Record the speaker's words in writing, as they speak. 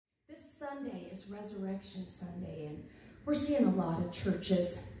Sunday is Resurrection Sunday, and we're seeing a lot of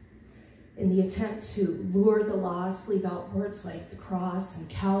churches in the attempt to lure the lost leave out words like the cross and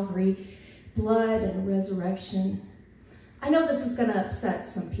Calvary, blood and resurrection. I know this is going to upset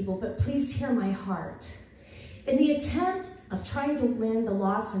some people, but please hear my heart. In the attempt of trying to win the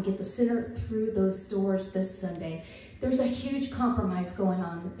lost and get the sinner through those doors this Sunday, there's a huge compromise going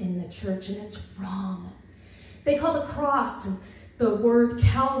on in the church, and it's wrong. They call the cross and the word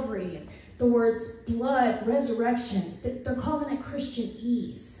Calvary and the words blood, resurrection, they're calling it Christian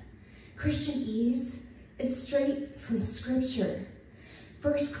ease. Christian ease is straight from Scripture.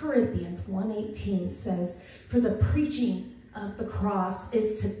 1 Corinthians 1:18 says, "For the preaching of the cross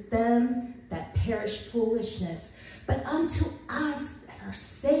is to them that perish foolishness, but unto us that are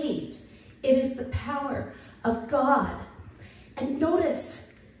saved, it is the power of God." And notice,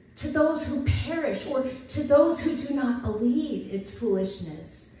 to those who perish, or to those who do not believe, it's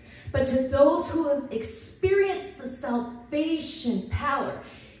foolishness. But to those who have experienced the salvation power,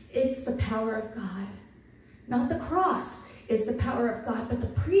 it's the power of God. Not the cross is the power of God, but the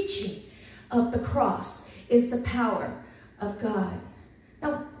preaching of the cross is the power of God.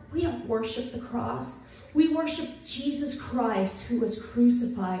 Now, we don't worship the cross. We worship Jesus Christ, who was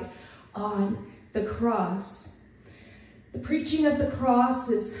crucified on the cross. The preaching of the cross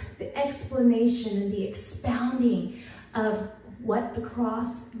is the explanation and the expounding of what the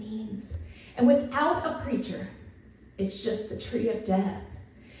cross means. And without a preacher, it's just the tree of death.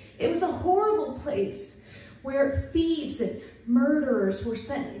 It was a horrible place where thieves and murderers were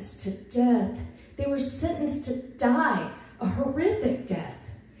sentenced to death. They were sentenced to die a horrific death.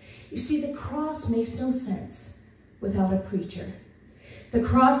 You see, the cross makes no sense without a preacher. The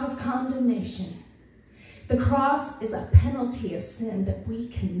cross is condemnation. The cross is a penalty of sin that we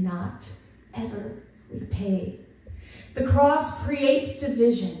cannot ever repay. The cross creates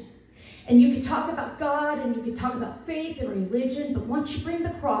division. And you could talk about God and you could talk about faith and religion, but once you bring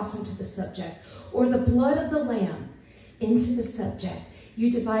the cross into the subject, or the blood of the Lamb into the subject,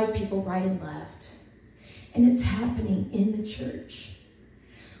 you divide people right and left. And it's happening in the church.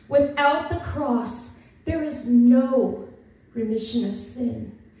 Without the cross, there is no remission of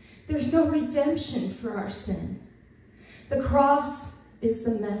sin. There's no redemption for our sin. The cross is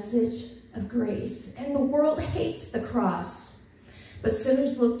the message of grace, and the world hates the cross. But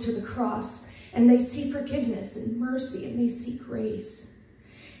sinners look to the cross, and they see forgiveness and mercy, and they see grace.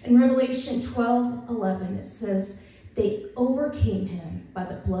 In Revelation 12:11, it says, "They overcame him by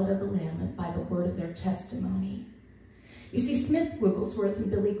the blood of the Lamb and by the word of their testimony." You see, Smith Wigglesworth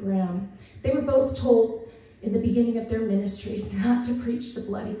and Billy Graham, they were both told in the beginning of their ministries not to preach the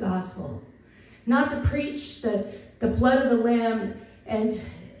bloody gospel, not to preach the blood of the Lamb, and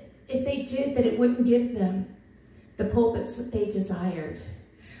if they did, that it wouldn't give them the pulpits that they desired.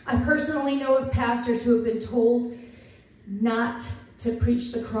 I personally know of pastors who have been told not to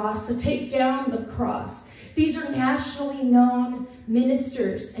preach the cross, to take down the cross. These are nationally known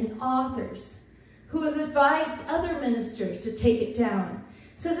ministers and authors who have advised other ministers to take it down,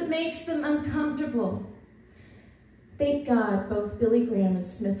 says it makes them uncomfortable. Thank God both Billy Graham and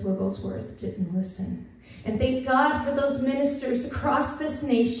Smith Wigglesworth didn't listen. And thank God for those ministers across this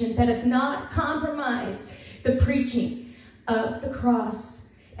nation that have not compromised the preaching of the cross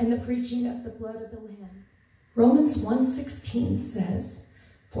and the preaching of the blood of the Lamb. Romans 1:16 says,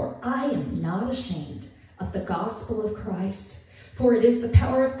 "For I am not ashamed of the gospel of Christ, for it is the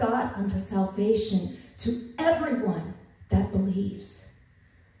power of God unto salvation to everyone that believes."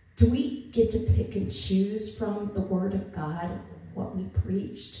 Do we get to pick and choose from the word of God what we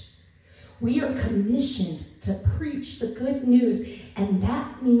preached? We are commissioned to preach the good news, and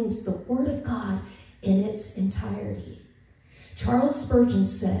that means the word of God in its entirety. Charles Spurgeon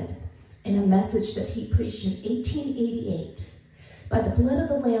said in a message that he preached in 1888, "By the blood of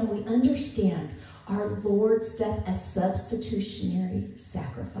the Lamb we understand our Lord's death as substitutionary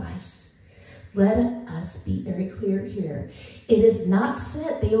sacrifice." Let us be very clear here. It is not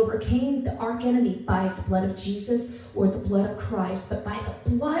said they overcame the arch enemy by the blood of Jesus or the blood of Christ, but by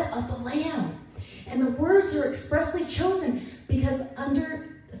the blood of the Lamb. And the words are expressly chosen because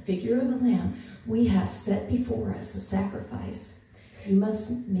under the figure of a lamb, we have set before us a sacrifice. You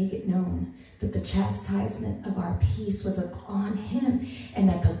must make it known that the chastisement of our peace was upon him, and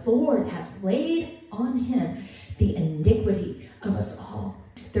that the Lord had laid on him the iniquity of us all.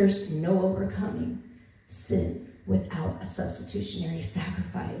 There's no overcoming sin without a substitutionary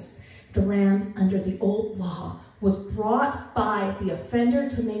sacrifice. The lamb under the old law was brought by the offender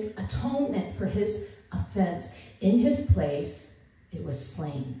to make atonement for his offense. In his place, it was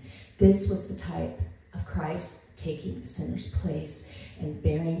slain. This was the type of Christ taking the sinner's place. and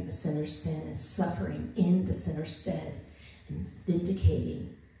bearing the sinner's sin and suffering in the sinner's stead and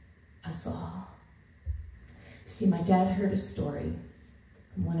vindicating us all. See, my dad heard a story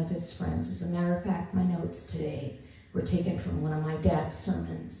from one of his friends. As a matter of fact, my notes today were taken from one of my dad's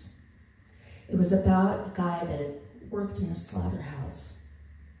sermons. It was about a guy that had worked in a slaughterhouse.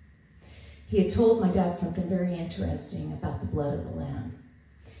 He had told my dad something very interesting about the blood of the lamb.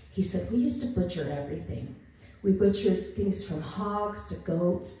 He said, we used to butcher everything. We butchered things from hogs to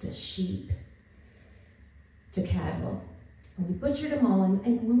goats to sheep to cattle. And we butchered them all, and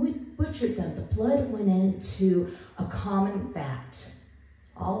when we butchered them, the blood went into a common vat.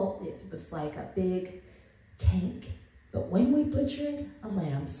 It was like a big tank. But when we butchered a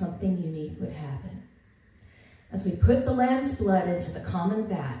lamb, something unique would happen. As we put the lamb's blood into the common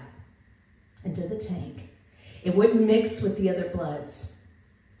vat, into the tank, it wouldn't mix with the other bloods.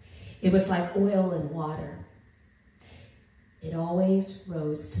 It was like oil and water. It always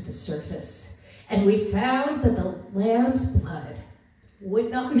rose to the surface. And we found that the lamb's blood would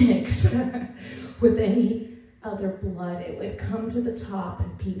not mix with any other blood. It would come to the top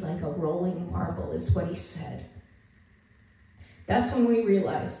and be like a rolling marble, is what he said. That's when we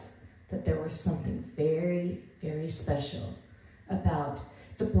realized that there was something very, very special about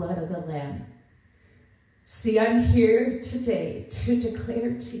the blood of the lamb. See, I'm here today to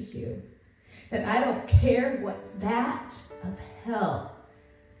declare to you that I don't care what vat of hell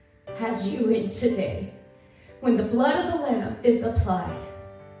has you in today. When the blood of the lamb is applied,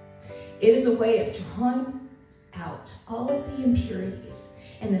 it is a way of drawing out all of the impurities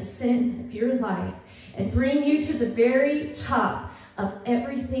and the sin of your life and bring you to the very top of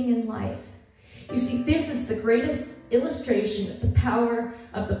everything in life. You see, this is the greatest illustration of the power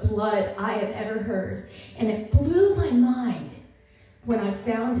of the blood I have ever heard. And it blew my mind when I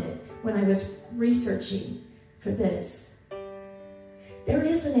found it, when I was researching for this. There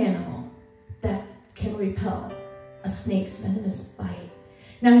is an animal that can repel a snake's venomous bite.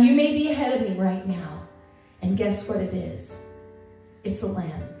 Now, you may be ahead of me right now, and guess what it is? It's a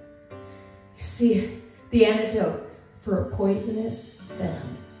lamb. You see, the antidote for a poisonous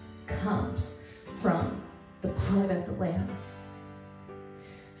venom comes from the blood of the lamb.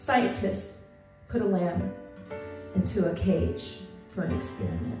 Scientists put a lamb into a cage for an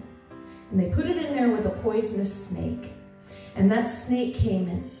experiment, and they put it in there with a poisonous snake, and that snake came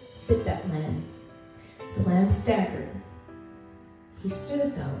and bit that lamb. The lamb staggered. He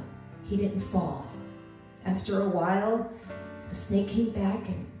stood though. He didn't fall. After a while, the snake came back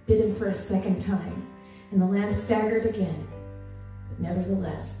and bit him for a second time, and the lamb staggered again. But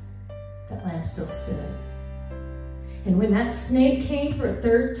nevertheless, that lamb still stood. And when that snake came for a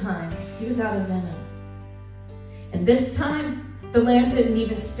third time, he was out of venom. And this time, the lamb didn't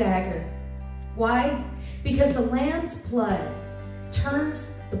even stagger. Why? Because the lamb's blood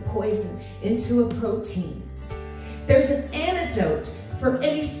turns the poison into a protein. There's an antidote for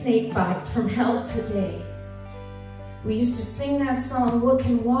any snake bite from hell today. We used to sing that song, what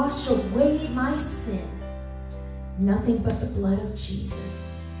can wash away my sin? Nothing but the blood of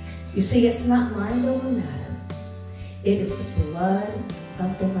Jesus. You see, it's not mind over matter. It is the blood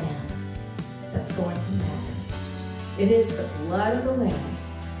of the Lamb that's going to matter. It is the blood of the Lamb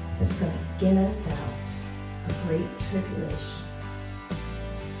that's going to get us out of great tribulation.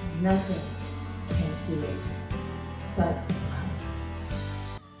 Nothing can do it but the blood.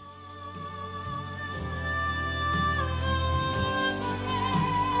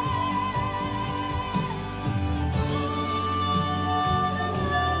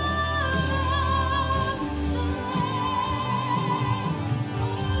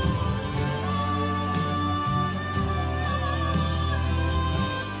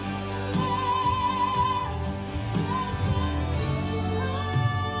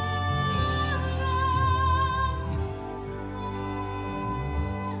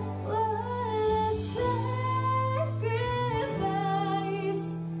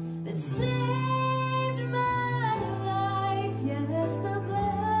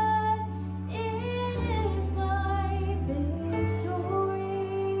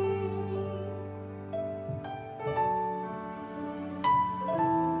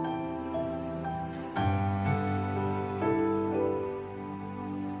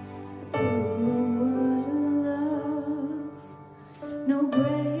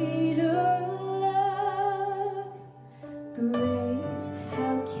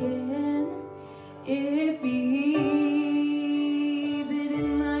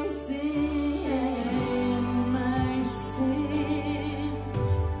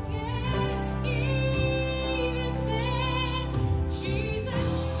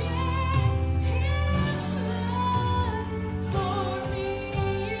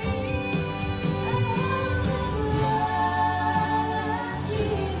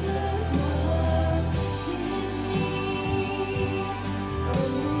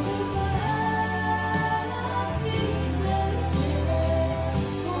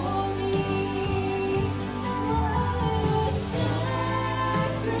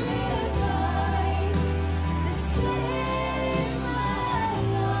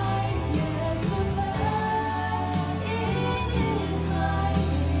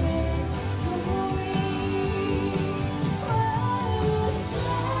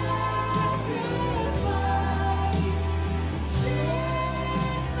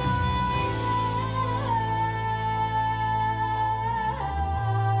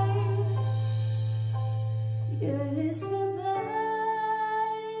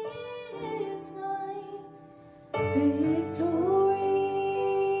 Be